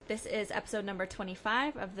This is episode number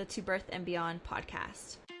 25 of the To Birth and Beyond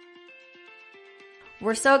podcast.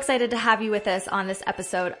 We're so excited to have you with us on this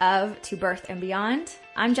episode of To Birth and Beyond.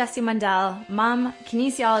 I'm Jessie Mundell, mom,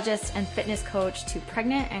 kinesiologist, and fitness coach to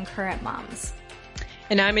pregnant and current moms.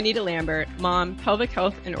 And I'm Anita Lambert, mom, pelvic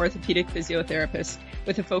health, and orthopedic physiotherapist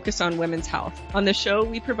with a focus on women's health. On the show,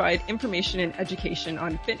 we provide information and education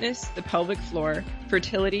on fitness, the pelvic floor,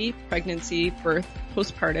 fertility, pregnancy, birth,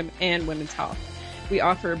 postpartum, and women's health. We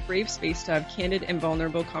offer a brave space to have candid and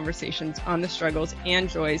vulnerable conversations on the struggles and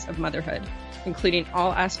joys of motherhood, including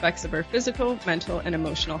all aspects of our physical, mental, and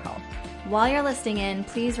emotional health. While you're listening in,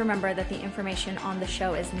 please remember that the information on the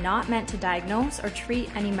show is not meant to diagnose or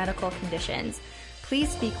treat any medical conditions. Please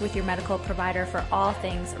speak with your medical provider for all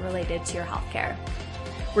things related to your healthcare.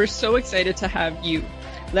 We're so excited to have you.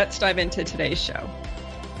 Let's dive into today's show.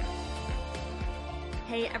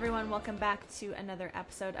 Hey everyone, welcome back to another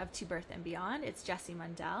episode of To Birth and Beyond. It's Jessie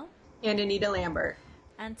Mundell. And Anita Lambert.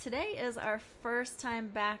 And today is our first time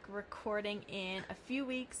back recording in a few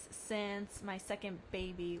weeks since my second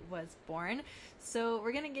baby was born. So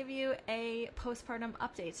we're going to give you a postpartum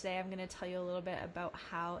update today. I'm going to tell you a little bit about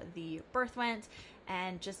how the birth went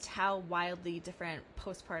and just how wildly different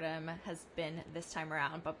postpartum has been this time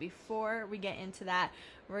around. But before we get into that,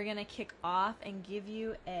 we're going to kick off and give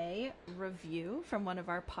you a review from one of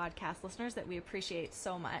our podcast listeners that we appreciate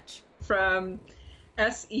so much. From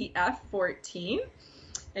SEF14.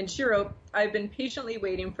 And she wrote, I've been patiently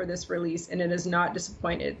waiting for this release and it has not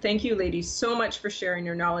disappointed. Thank you, ladies, so much for sharing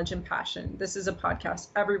your knowledge and passion. This is a podcast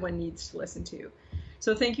everyone needs to listen to.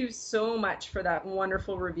 So thank you so much for that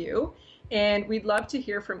wonderful review. And we'd love to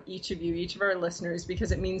hear from each of you, each of our listeners,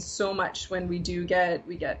 because it means so much when we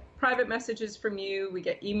get private messages from you, we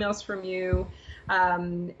get emails from you,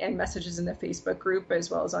 and messages in the Facebook group as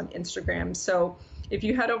well as on Instagram. So if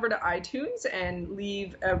you head over to iTunes and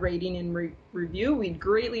leave a rating and review, we'd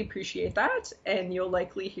greatly appreciate that. And you'll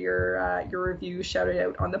likely hear your review shouted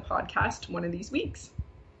out on the podcast one of these weeks.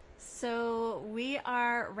 So we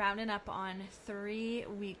are rounding up on 3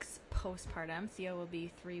 weeks postpartum. Theo will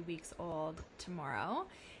be 3 weeks old tomorrow.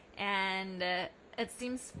 And it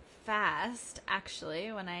seems fast,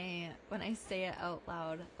 actually, when I say it out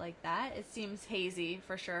loud like that. It seems hazy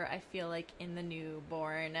for sure. I feel like in the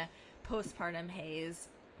newborn postpartum haze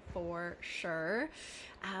for sure.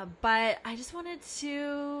 But I just wanted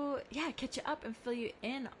to, catch you up and fill you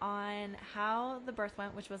in on how the birth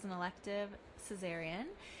went, which was an elective cesarean,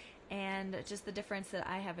 and just the difference that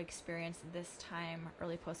I have experienced this time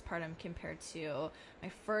early postpartum compared to my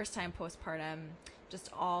first time postpartum, just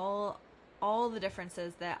all the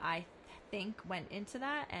differences that I think went into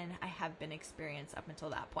that and I have been experienced up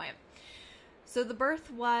until that point. So the birth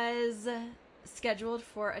was scheduled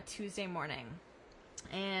for a Tuesday morning.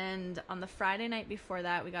 And on the Friday night before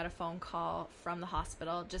that, we got a phone call from the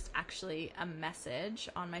hospital, just actually a message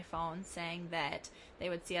on my phone saying that they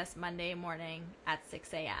would see us Monday morning at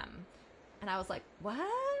 6 a.m. And I was like,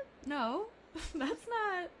 what? No, that's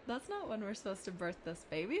not when we're supposed to birth this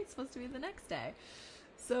baby. It's supposed to be the next day.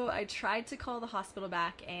 So I tried to call the hospital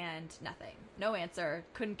back and nothing. No answer.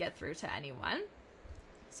 Couldn't get through to anyone.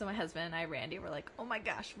 So my husband and I, Randy, were like, oh my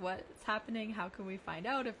gosh, what's happening? How can we find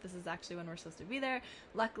out if this is actually when we're supposed to be there?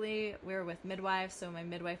 Luckily, we were with midwives, so my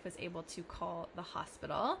midwife was able to call the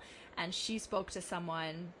hospital, and she spoke to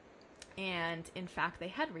someone, and in fact, they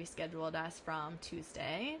had rescheduled us from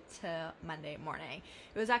Tuesday to Monday morning.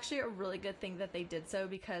 It was actually a really good thing that they did so,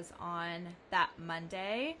 because on that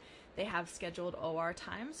Monday, they have scheduled OR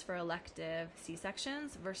times for elective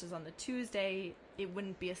C-sections, versus on the Tuesday, it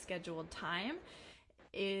wouldn't be a scheduled time.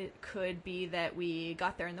 It could be that we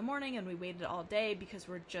got there in the morning and we waited all day because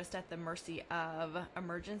we're just at the mercy of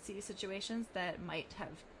emergency situations that might have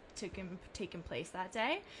taken place that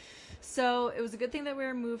day. So it was a good thing that we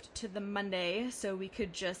were moved to the Monday so we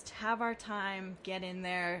could just have our time, get in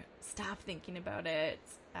there, stop thinking about it,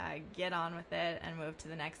 get on with it, and move to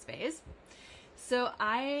the next phase. So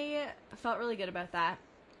I felt really good about that.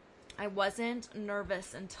 I wasn't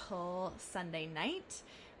nervous until Sunday night,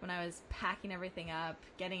 when I was packing everything up,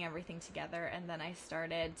 getting everything together, and then I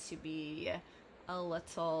started to be a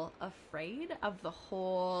little afraid of the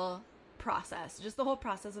whole process, just the whole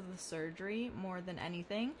process of the surgery more than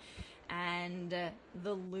anything, and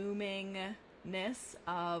the loomingness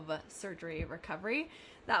of surgery recovery.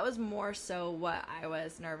 That was more so what I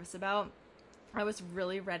was nervous about. I was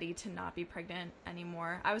really ready to not be pregnant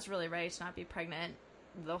anymore. I was really ready to not be pregnant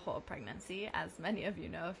the whole pregnancy, as many of you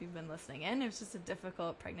know if you've been listening in. It was just a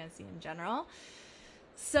difficult pregnancy in general.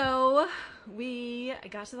 So we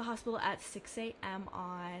got to the hospital at 6 a.m.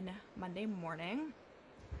 on Monday morning.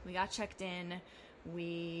 We got checked in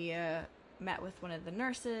we met with one of the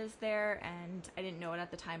nurses there, and I didn't know it at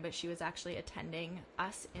the time, but she was actually attending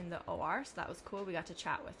us in the OR, so that was cool. We got to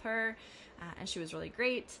chat with her, and she was really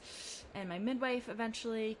great. And my midwife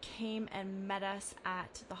eventually came and met us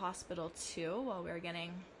at the hospital too while we were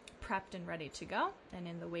getting prepped and ready to go and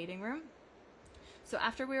in the waiting room. So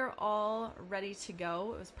after we were all ready to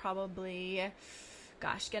go, it was probably,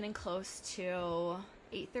 getting close to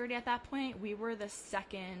 8:30 at that point. We were the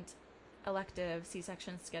second elective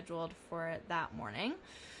C-section scheduled for that morning.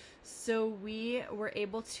 So we were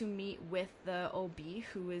able to meet with the OB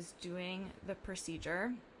who was doing the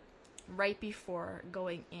procedure right before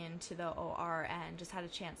going into the OR, and just had a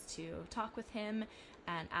chance to talk with him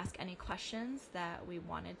and ask any questions that we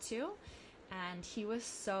wanted to. And he was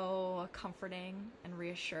so comforting and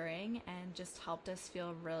reassuring and just helped us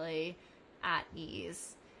feel really at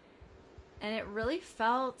ease. And it really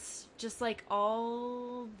felt just like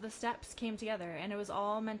all the steps came together and it was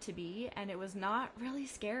all meant to be, and it was not really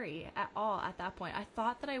scary at all at that point. I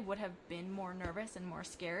thought that I would have been more nervous and more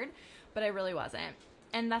scared, but I really wasn't.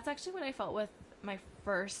 And that's actually what I felt with my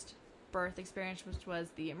first birth experience, which was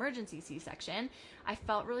the emergency C-section. I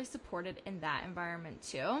felt really supported in that environment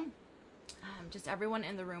too. Just everyone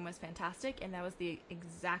in the room was fantastic, and that was the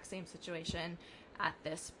exact same situation at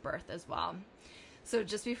this birth as well. So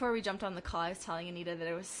just before we jumped on the call, I was telling Anita that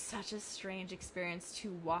it was such a strange experience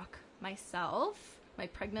to walk myself, my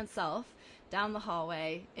pregnant self, down the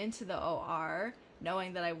hallway into the OR,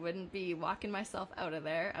 knowing that I wouldn't be walking myself out of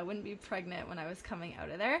there. I wouldn't be pregnant when I was coming out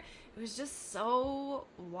of there. It was just so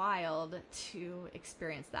wild to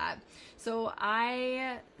experience that. So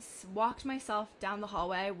I walked myself down the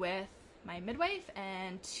hallway with my midwife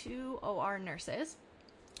and 2 OR nurses.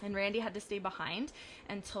 And Randy had to stay behind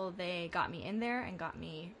until they got me in there and got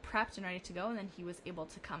me prepped and ready to go, and then he was able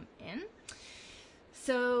to come in.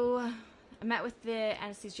 So I met with the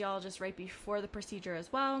anesthesiologist right before the procedure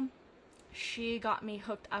as well. She got me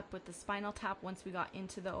hooked up with the spinal tap once we got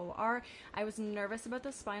into the OR. I was nervous about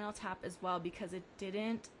the spinal tap as well because it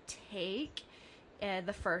didn't take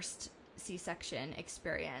the first C-section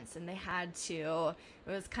experience, and they had to,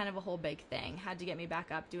 it was kind of a whole big thing, had to get me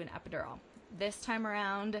back up, do an epidural. This time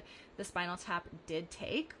around, the spinal tap did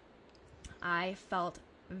take. I felt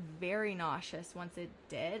very nauseous once it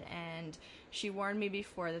did, and she warned me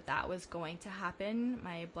before that that was going to happen.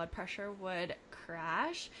 My blood pressure would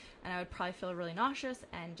crash, and I would probably feel really nauseous,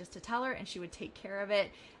 and just to tell her, and she would take care of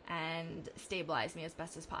it and stabilize me as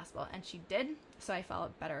best as possible. And she did, so I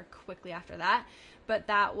felt better quickly after that. But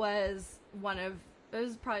that was it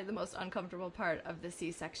was probably the most uncomfortable part of the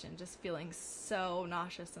C-section, just feeling so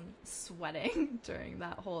nauseous and sweating during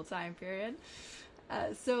that whole time period.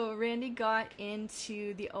 So Randy got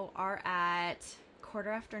into the OR at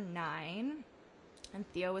 9:15, and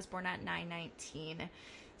Theo was born at 9:19.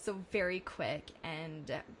 So very quick.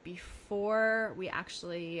 And before we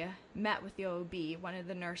actually met with the OB, one of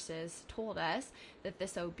the nurses told us that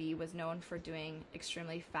this OB was known for doing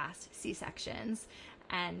extremely fast C-sections.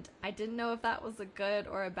 And I didn't know if that was a good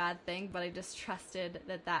or a bad thing, but I just trusted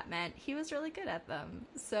that that meant he was really good at them.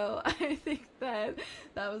 So I think that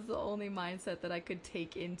that was the only mindset that I could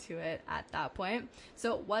take into it at that point.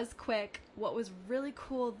 So it was quick. What was really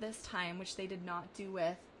cool this time, which they did not do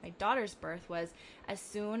with my daughter's birth, was as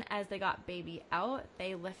soon as they got baby out,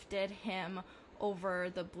 they lifted him over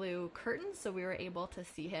the blue curtain, so we were able to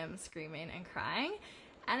see him screaming and crying.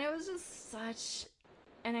 And it was just such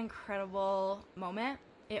an incredible moment.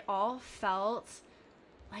 It all felt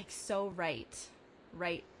like so right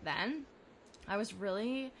then. I was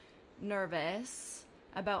really nervous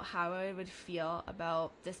about how I would feel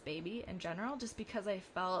about this baby in general, just because I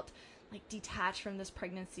felt like detached from this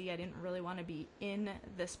pregnancy. I didn't really want to be in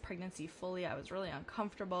this pregnancy fully. I was really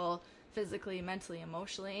uncomfortable physically, mentally,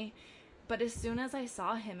 emotionally. But as soon as I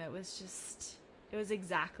saw him, it was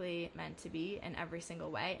exactly meant to be in every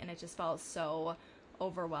single way, and it just felt so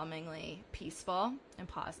overwhelmingly peaceful and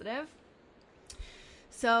positive.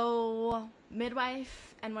 So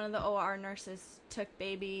midwife and one of the OR nurses took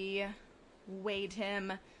baby, weighed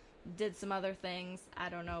him, did some other things. I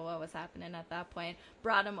don't know what was happening at that point.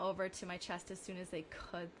 Brought him over to my chest as soon as they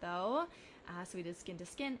could though. So we did skin to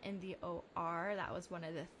skin in the OR. That was one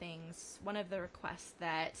of the requests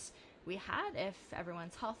that we had. If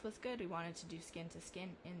everyone's health was good, we wanted to do skin to skin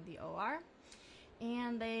in the OR.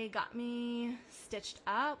 And they got me stitched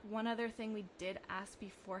up. One other thing we did ask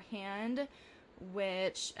beforehand,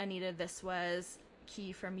 which Anita, this was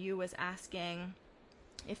key from you, was asking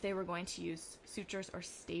if they were going to use sutures or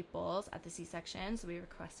staples at the C-section. So we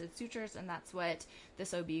requested sutures, and that's what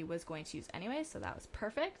this OB was going to use anyway, so that was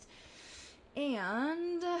perfect.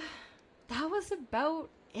 And that was about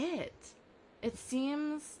it. It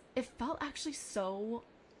felt actually so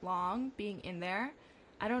long being in there.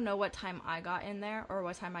 I don't know what time I got in there or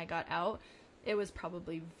what time I got out. It was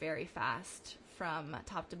probably very fast from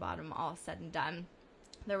top to bottom, all said and done.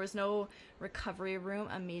 There was no recovery room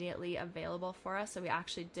immediately available for us, so we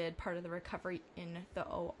actually did part of the recovery in the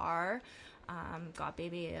OR. Got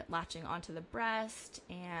baby latching onto the breast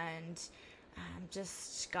and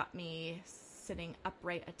just got me sitting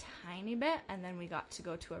upright a tiny bit, and then we got to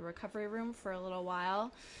go to a recovery room for a little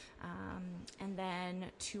while, and then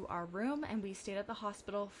to our room, and we stayed at the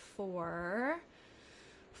hospital for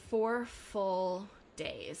 4 full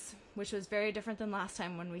days, which was very different than last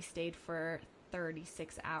time when we stayed for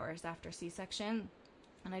 36 hours after C-section,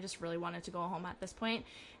 and I just really wanted to go home at this point.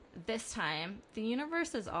 This time, the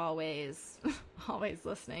universe is always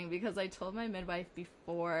listening, because I told my midwife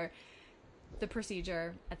before the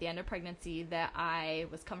procedure at the end of pregnancy that I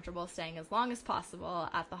was comfortable staying as long as possible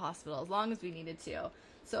at the hospital, as long as we needed to.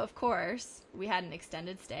 So of course we had an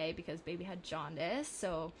extended stay because baby had jaundice,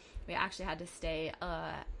 so we actually had to stay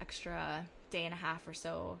extra day and a half or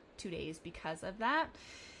so, 2 days, because of that.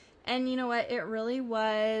 And you know what, it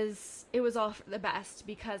was all for the best,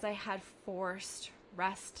 because I had forced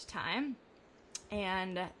rest time,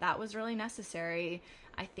 and that was really necessary,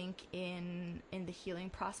 I think, in the healing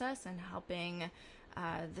process and helping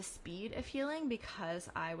the speed of healing, because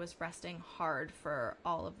I was resting hard for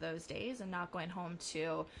all of those days and not going home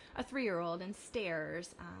to a 3-year-old and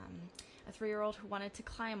stairs, a 3-year-old who wanted to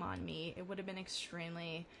climb on me. It would have been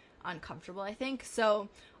extremely uncomfortable, I think. So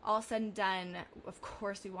all said and done, of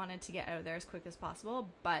course we wanted to get out of there as quick as possible,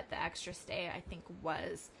 but the extra stay, I think,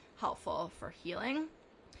 was helpful for healing.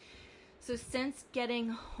 So since getting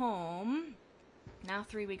home, now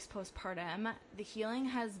 3 weeks postpartum, the healing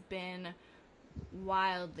has been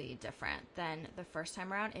wildly different than the first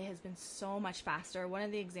time around. It has been so much faster. One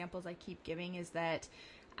of the examples I keep giving is that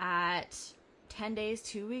at 10 days,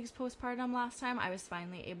 2 weeks postpartum last time, I was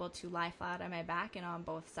finally able to lie flat on my back and on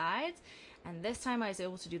both sides. And this time I was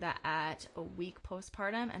able to do that at a week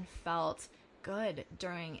postpartum and felt good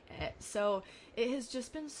during it. So it has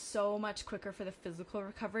just been so much quicker for the physical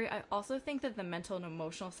recovery. I also think that the mental and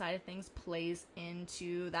emotional side of things plays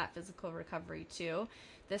into that physical recovery too.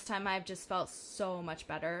 This time I've just felt so much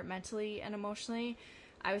better mentally and emotionally.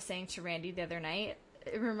 I was saying to Randy the other night,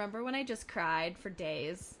 remember when I just cried for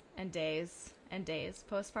days and days and days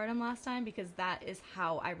postpartum last time? Because that is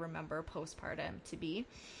how I remember postpartum to be.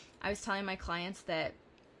 I was telling my clients that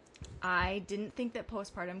I didn't think that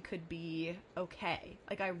postpartum could be okay.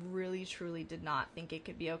 Like, I really, truly did not think it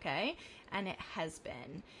could be okay, and it has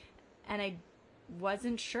been. And I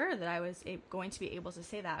wasn't sure that I was going to be able to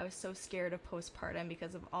say that. I was so scared of postpartum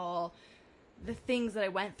because of all the things that I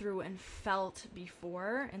went through and felt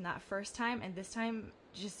before in that first time, and this time,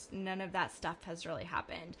 just none of that stuff has really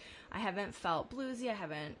happened. I haven't felt bluesy. I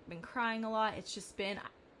haven't been crying a lot. It's just been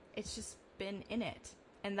in it.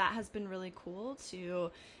 And that has been really cool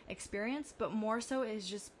to experience, but more so it's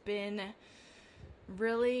just been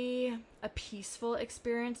really a peaceful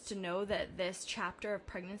experience to know that this chapter of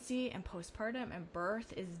pregnancy and postpartum and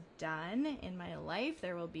birth is done in my life.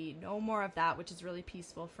 There will be no more of that, which is really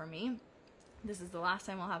peaceful for me. This is the last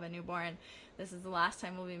time we'll have a newborn. This is the last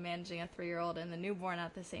time we'll be managing a 3-year-old and the newborn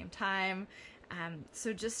at the same time.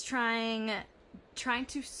 So just trying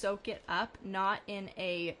to soak it up, not in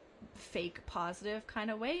a fake positive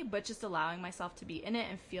kind of way, but just allowing myself to be in it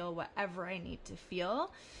and feel whatever I need to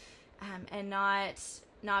feel, and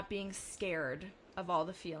not being scared of all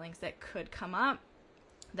the feelings that could come up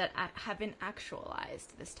that haven't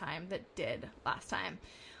actualized this time that did last time.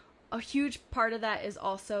 A huge part of that is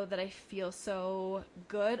also that I feel so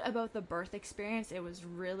good about the birth experience. It was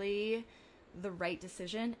really the right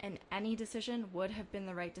decision, and any decision would have been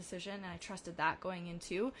the right decision, and I trusted that going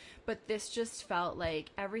into. But this just felt like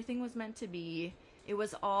everything was meant to be. It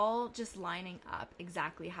was all just lining up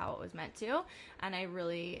exactly how it was meant to, and I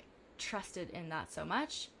really trusted in that so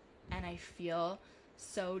much, and I feel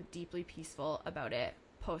so deeply peaceful about it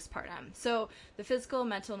postpartum. So the physical,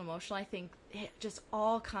 mental, and emotional, I think it just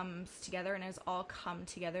all comes together, and has all come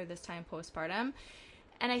together this time postpartum.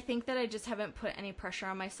 And I think that I just haven't put any pressure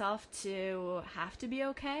on myself to have to be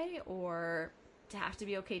okay, or to have to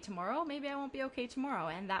be okay tomorrow. Maybe I won't be okay tomorrow,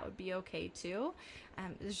 and that would be okay too.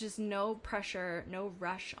 There's just no pressure, no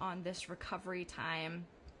rush on this recovery time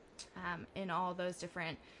in all those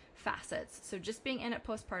different facets. So just being in it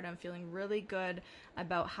postpartum, feeling really good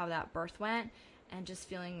about how that birth went, and just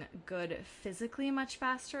feeling good physically much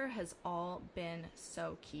faster has all been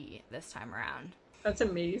so key this time around. That's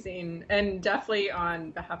amazing. And definitely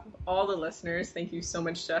on behalf of all the listeners, thank you so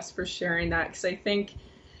much, Jess, for sharing that. Because I think,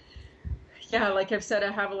 yeah, like I've said,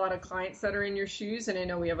 I have a lot of clients that are in your shoes, and I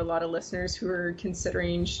know we have a lot of listeners who are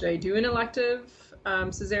considering, should I do an elective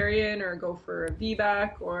cesarean or go for a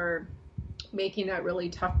VBAC, or making that really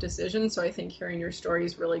tough decision. So I think hearing your story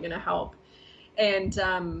is really going to help. And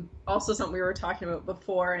also something we were talking about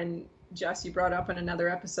before, and Jess, you brought up in another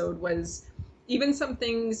episode, was even some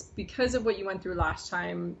things, because of what you went through last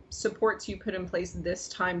time, supports you put in place this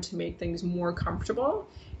time to make things more comfortable.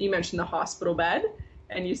 You mentioned the hospital bed,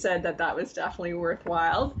 and you said that that was definitely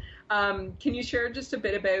worthwhile. Can you share just a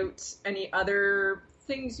bit about any other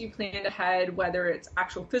things you planned ahead, whether it's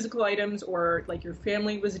actual physical items or like your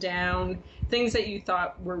family was down, things that you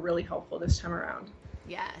thought were really helpful this time around?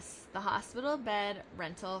 Yes, the hospital bed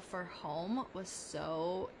rental for home was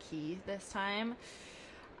so key this time.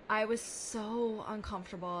 I was so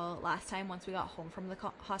uncomfortable last time once we got home from the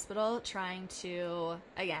hospital, trying to,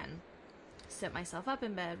 again, sit myself up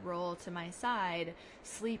in bed, roll to my side,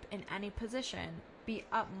 sleep in any position, be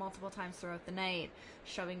up multiple times throughout the night,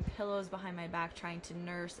 shoving pillows behind my back, trying to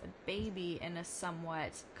nurse a baby in a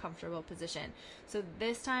somewhat comfortable position. So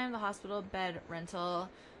this time, the hospital bed rental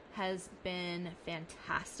has been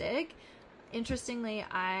fantastic. Interestingly,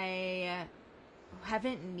 I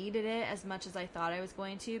haven't needed it as much as I thought I was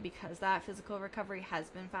going to, because that physical recovery has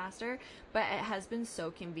been faster, but it has been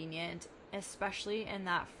so convenient, especially in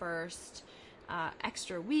that first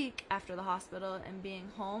extra week after the hospital and being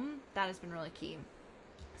home. That has been really key.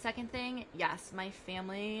 Second thing, yes, my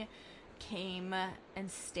family came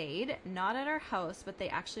and stayed, not at our house, but they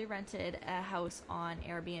actually rented a house on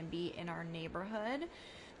Airbnb in our neighborhood.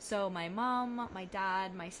 So my mom, my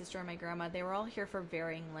dad, my sister, and my grandma, they were all here for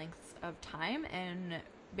varying lengths of time, and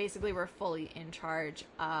basically were fully in charge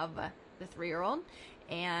of the 3-year-old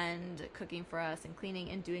and cooking for us and cleaning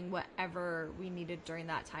and doing whatever we needed during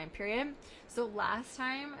that time period. So last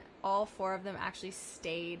time, all 4 of them actually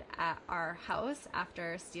stayed at our house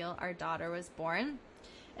after Steele, our daughter, was born.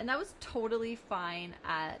 And that was totally fine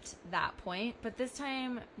at that point. But this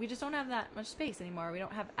time, we just don't have that much space anymore. We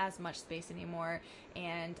don't have as much space anymore.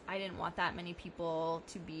 And I didn't want that many people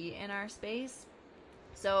to be in our space.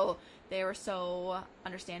 So they were so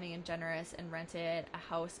understanding and generous and rented a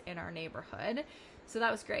house in our neighborhood. So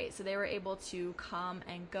that was great. So they were able to come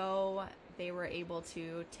and go. They were able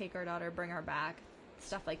to take our daughter, bring her back,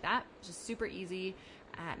 stuff like that. Just super easy,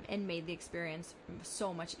 and made the experience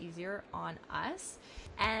so much easier on us.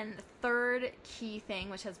 And the third key thing,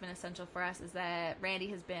 which has been essential for us, is that Randy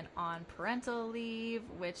has been on parental leave,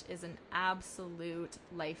 which is an absolute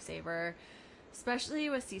lifesaver. Especially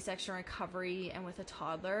with C-section recovery and with a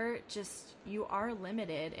toddler, just you are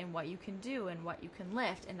limited in what you can do and what you can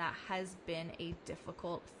lift, and that has been a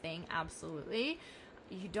difficult thing, absolutely.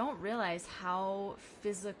 You don't realize how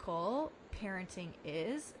physical parenting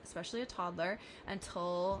is, especially a toddler,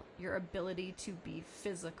 until your ability to be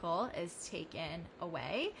physical is taken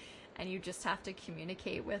away, and you just have to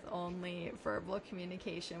communicate with only verbal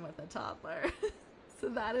communication with a toddler. So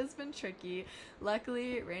that has been tricky.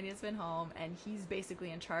 Luckily, Randy has been home, and he's basically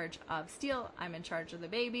in charge of Steele. I'm in charge of the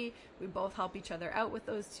baby. We both help each other out with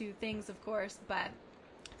those 2 things, of course, but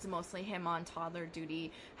it's mostly him on toddler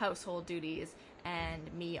duty, household duties,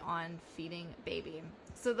 and me on feeding baby.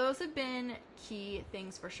 So those have been key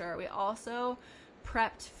things for sure. We also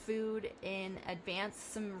prepped food in advance,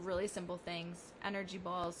 some really simple things: energy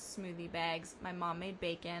balls, smoothie bags. My mom made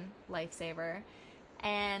bacon, lifesaver.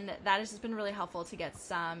 And that has just been really helpful to get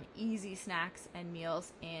some easy snacks and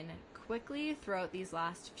meals in quickly throughout these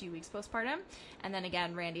last few weeks postpartum. And then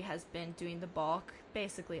again, Randy has been doing the bulk,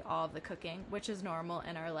 basically all of the cooking, which is normal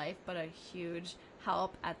in our life, but a huge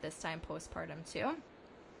help at this time postpartum too.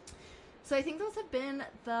 So I think those have been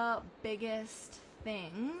the biggest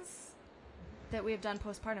things that we have done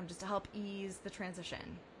postpartum, just to help ease the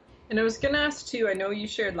transition. And I was going to ask too, I know you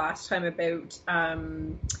shared last time about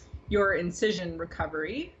your incision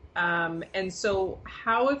recovery. And so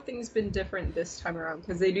how have things been different this time around?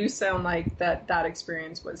 Because they do sound like that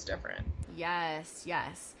experience was different. Yes.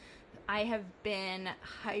 I have been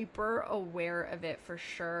hyper aware of it for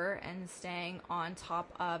sure, and staying on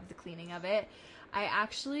top of the cleaning of it. I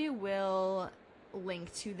actually will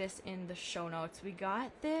link to this in the show notes. We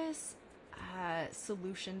got this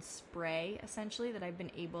solution spray, essentially, that I've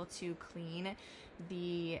been able to clean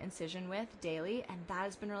the incision with daily, and that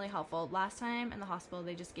has been really helpful. Last time in the hospital,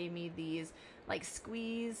 they just gave me these like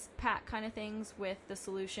squeeze pack kind of things with the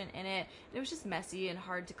solution in it. It was just messy and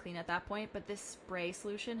hard to clean at that point, but this spray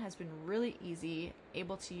solution has been really easy,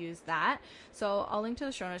 able to use that. So I'll link to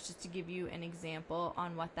the show notes just to give you an example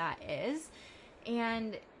on what that is.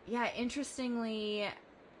 And yeah, interestingly,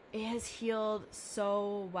 it has healed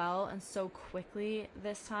so well and so quickly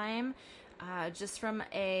this time, just from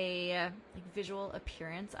a like visual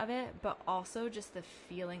appearance of it, but also just the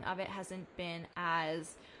feeling of it hasn't been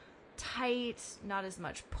as tight, not as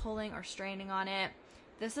much pulling or straining on it.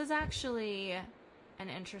 This is actually an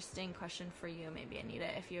interesting question for you, maybe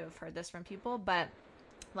Anita, if you have heard this from people, but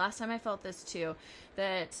last time I felt this too,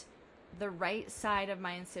 that the right side of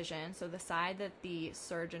my incision, so the side that the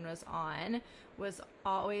surgeon was on, was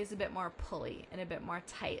always a bit more pulley and a bit more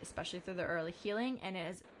tight, especially through the early healing, and it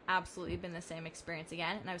has absolutely been the same experience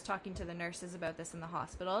again. And I was talking to the nurses about this in the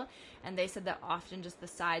hospital, and they said that often just the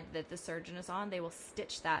side that the surgeon is on, they will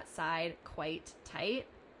stitch that side quite tight.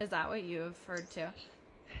 Is that what you've heard too?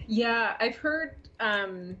 Yeah, I've heard,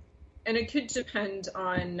 and it could depend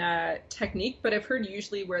on technique, but I've heard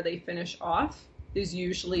usually where they finish off is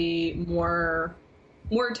usually more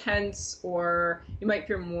tense, or you might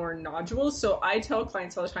feel more nodules. So I tell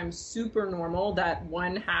clients all the time, super normal that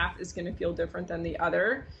one half is going to feel different than the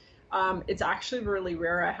other. It's actually really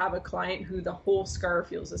rare. I have a client who the whole scar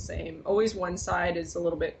feels the same. Always one side is a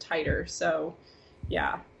little bit tighter. So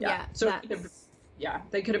yeah. So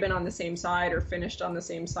they could have been on the same side or finished on the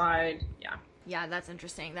same side. Yeah, that's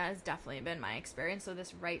interesting. That has definitely been my experience. So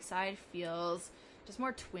this right side feels just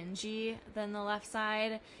more twingy than the left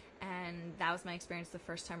side, and that was my experience the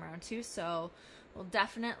first time around too. So well,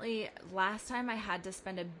 definitely last time I had to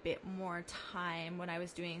spend a bit more time when I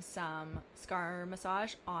was doing some scar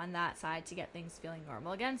massage on that side to get things feeling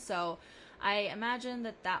normal again. So I imagine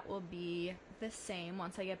that will be the same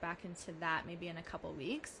once I get back into that, maybe in a couple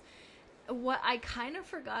weeks. What I kind of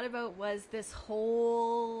forgot about was this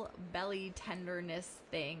whole belly tenderness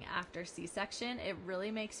thing after C-section. It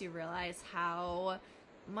really makes you realize how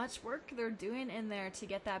much work they're doing in there to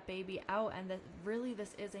get that baby out, and that really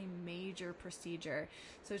this is a major procedure.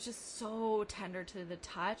 So it's just so tender to the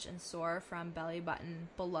touch and sore from belly button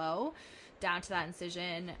below down to that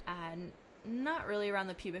incision, and not really around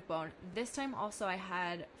the pubic bone. This time also I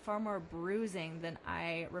had far more bruising than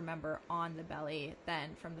I remember on the belly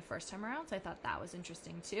than from the first time around, so I thought that was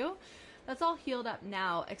interesting too. That's all healed up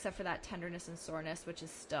now except for that tenderness and soreness, which is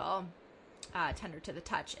still tender to the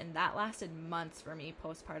touch, and that lasted months for me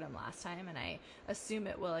postpartum last time, and I assume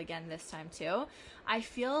it will again this time too. I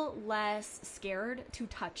feel less scared to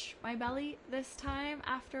touch my belly this time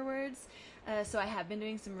afterwards. So I have been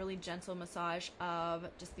doing some really gentle massage of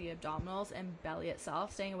just the abdominals and belly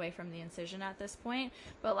itself, staying away from the incision at this point.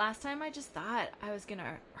 But last time I just thought I was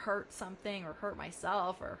gonna hurt something or hurt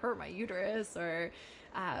myself or hurt my uterus, or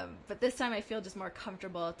but this time I feel just more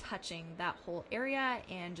comfortable touching that whole area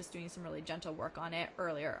and just doing some really gentle work on it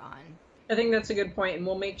earlier on. I think that's a good point, and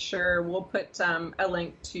we'll make sure we'll put a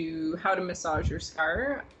link to how to massage your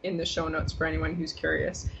scar in the show notes for anyone who's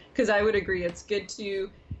curious, because I would agree it's good to,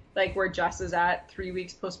 like where Jess is at 3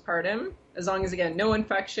 weeks postpartum, as long as, again, no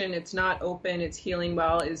infection, it's not open, it's healing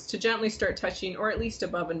well, is to gently start touching, or at least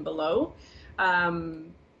above and below.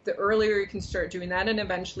 The earlier you can start doing that, and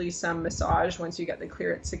eventually some massage once you get the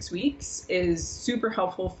clear at 6 weeks, is super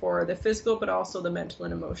helpful for the physical, but also the mental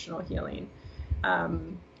and emotional healing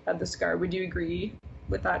of the scar. Would you agree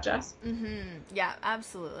with that, Jess? Yeah,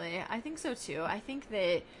 absolutely. I think so too. I think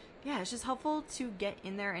that, yeah, it's just helpful to get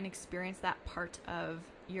in there and experience that part of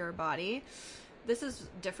your body. This is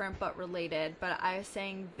different but related, but I was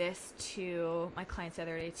saying this to my clients the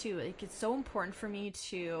other day too. Like, it's so important for me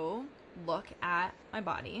to look at my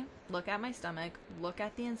body, look at my stomach, look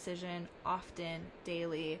at the incision often,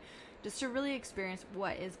 daily, just to really experience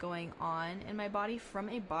what is going on in my body from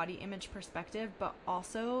a body image perspective, but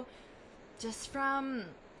also just from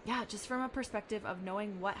a perspective of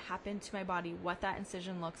knowing what happened to my body, what that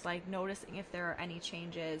incision looks like, noticing if there are any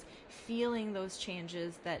changes, feeling those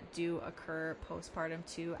changes that do occur postpartum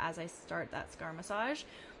too as I start that scar massage.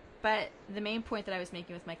 But the main point that I was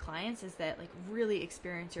making with my clients is that, like, really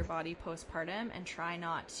experience your body postpartum and try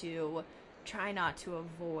not to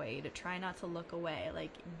avoid, try not to look away,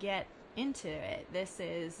 like, get into it. This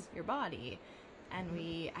is your body. And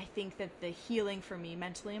I think that the healing for me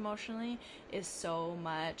mentally, emotionally, is so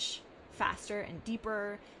much faster and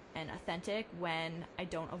deeper and authentic when I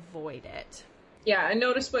don't avoid it. Yeah, and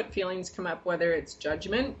notice what feelings come up, whether it's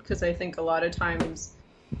judgment, because I think a lot of times,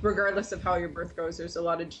 regardless of how your birth goes, there's a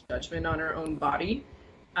lot of judgment on our own body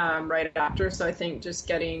right after. So I think just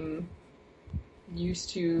getting used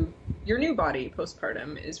to your new body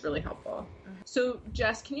postpartum is really helpful. So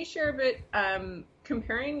Jess, can you share a bit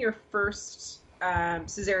comparing your first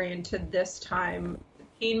cesarean to this time,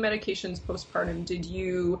 pain medications postpartum? Did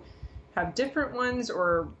you have different ones,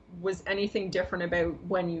 or was anything different about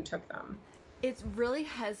when you took them? It really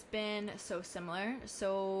has been so similar.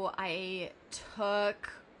 So I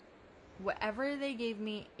took whatever they gave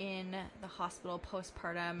me in the hospital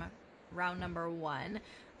postpartum round number 1,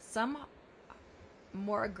 some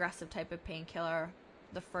more aggressive type of painkiller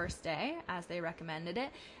the first day as they recommended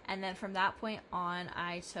it. And then from that point on,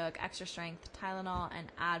 I took extra strength Tylenol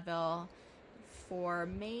and Advil for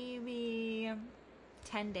maybe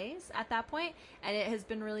 10 days at that point, and it has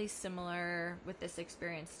been really similar with this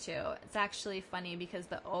experience too. It's actually funny because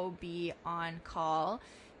the OB on call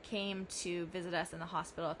came to visit us in the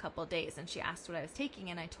hospital a couple of days, and she asked what I was taking,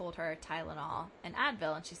 and I told her Tylenol and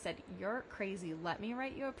Advil, and she said, "You're crazy. Let me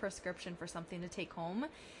write you a prescription for something to take home.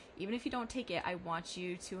 Even if you don't take it, I want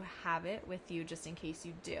you to have it with you just in case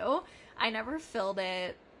you do." I never filled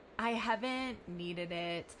it. I haven't needed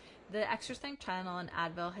it. The extra strength Tylenol and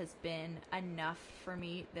Advil has been enough for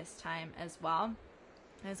me this time as well.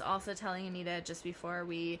 I was also telling Anita just before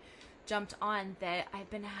we jumped on that I've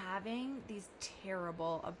been having these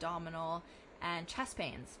terrible abdominal and chest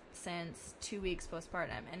pains since 2 weeks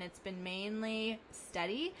postpartum, and it's been mainly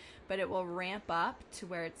steady, but it will ramp up to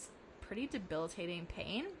where it's pretty debilitating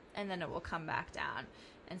pain, and then it will come back down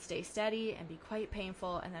and stay steady and be quite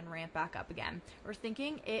painful and then ramp back up again. We're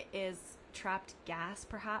thinking it is trapped gas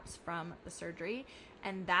perhaps from the surgery,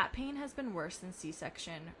 and that pain has been worse than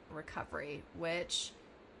C-section recovery, which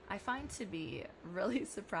I find to be really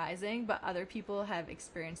surprising, but other people have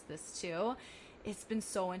experienced this too. It's been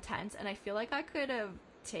so intense, and I feel like I could have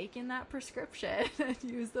taken that prescription and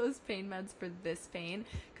used those pain meds for this pain,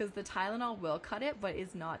 because the Tylenol will cut it but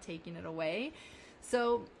is not taking it away.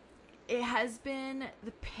 So it has been,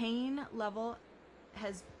 the pain level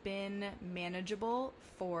has been manageable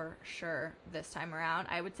for sure this time around.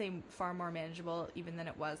 I would say far more manageable even than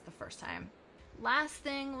it was the first time. Last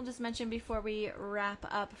thing we'll just mention before we wrap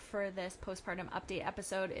up for this postpartum update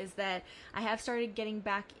episode is that I have started getting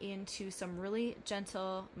back into some really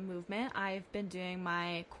gentle movement. I've been doing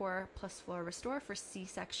my Core Plus Floor Restore for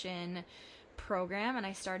C-section program, and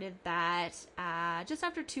I started that just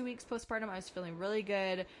after 2 weeks postpartum. I was feeling really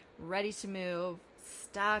good, ready to move,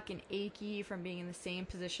 stuck and achy from being in the same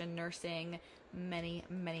position nursing many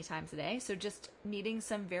times a day. So just needing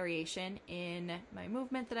some variation in my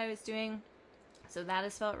movement that I was doing. So that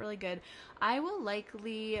has felt really good. I will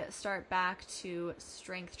likely start back to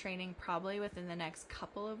strength training probably within the next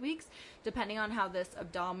couple of weeks, depending on how this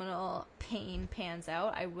abdominal pain pans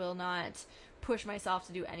out. I will not push myself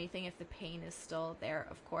to do anything if the pain is still there,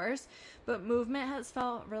 of course. But movement has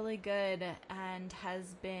felt really good and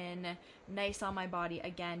has been nice on my body.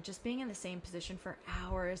 Again, just being in the same position for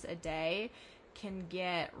hours a day can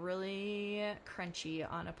get really crunchy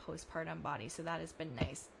on a postpartum body. So that has been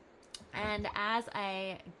nice. And as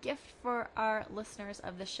a gift for our listeners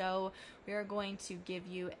of the show, we are going to give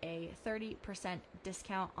you a 30%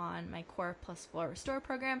 discount on my Core Plus Floor Restore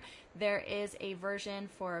program. There is a version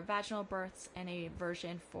for vaginal births and a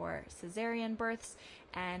version for cesarean births,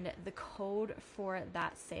 and the code for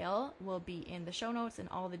that sale will be in the show notes and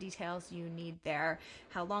all the details you need there,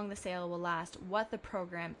 how long the sale will last, what the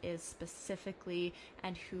program is specifically,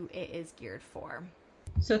 and who it is geared for.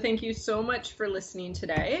 So thank you so much for listening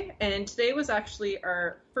today. And today was actually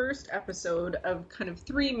our first episode of kind of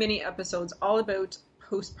 3 mini episodes all about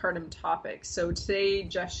postpartum topics. So today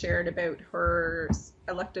Jess shared about her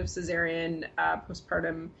elective cesarean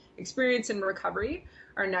postpartum experience and recovery.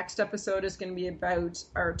 Our next episode is going to be about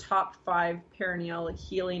our top 5 perineal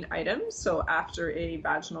healing items, so after a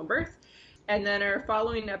vaginal birth. And then our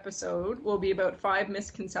following episode will be about 5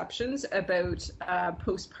 misconceptions about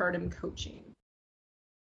postpartum coaching.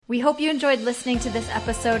 We hope you enjoyed listening to this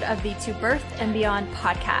episode of the To Birth and Beyond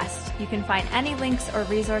podcast. You can find any links or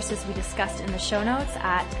resources we discussed in the show notes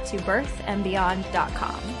at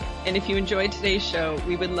tobirthandbeyond.com. And if you enjoyed today's show,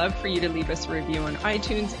 we would love for you to leave us a review on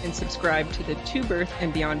iTunes and subscribe to the To Birth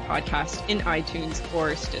and Beyond podcast in iTunes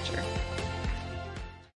or Stitcher.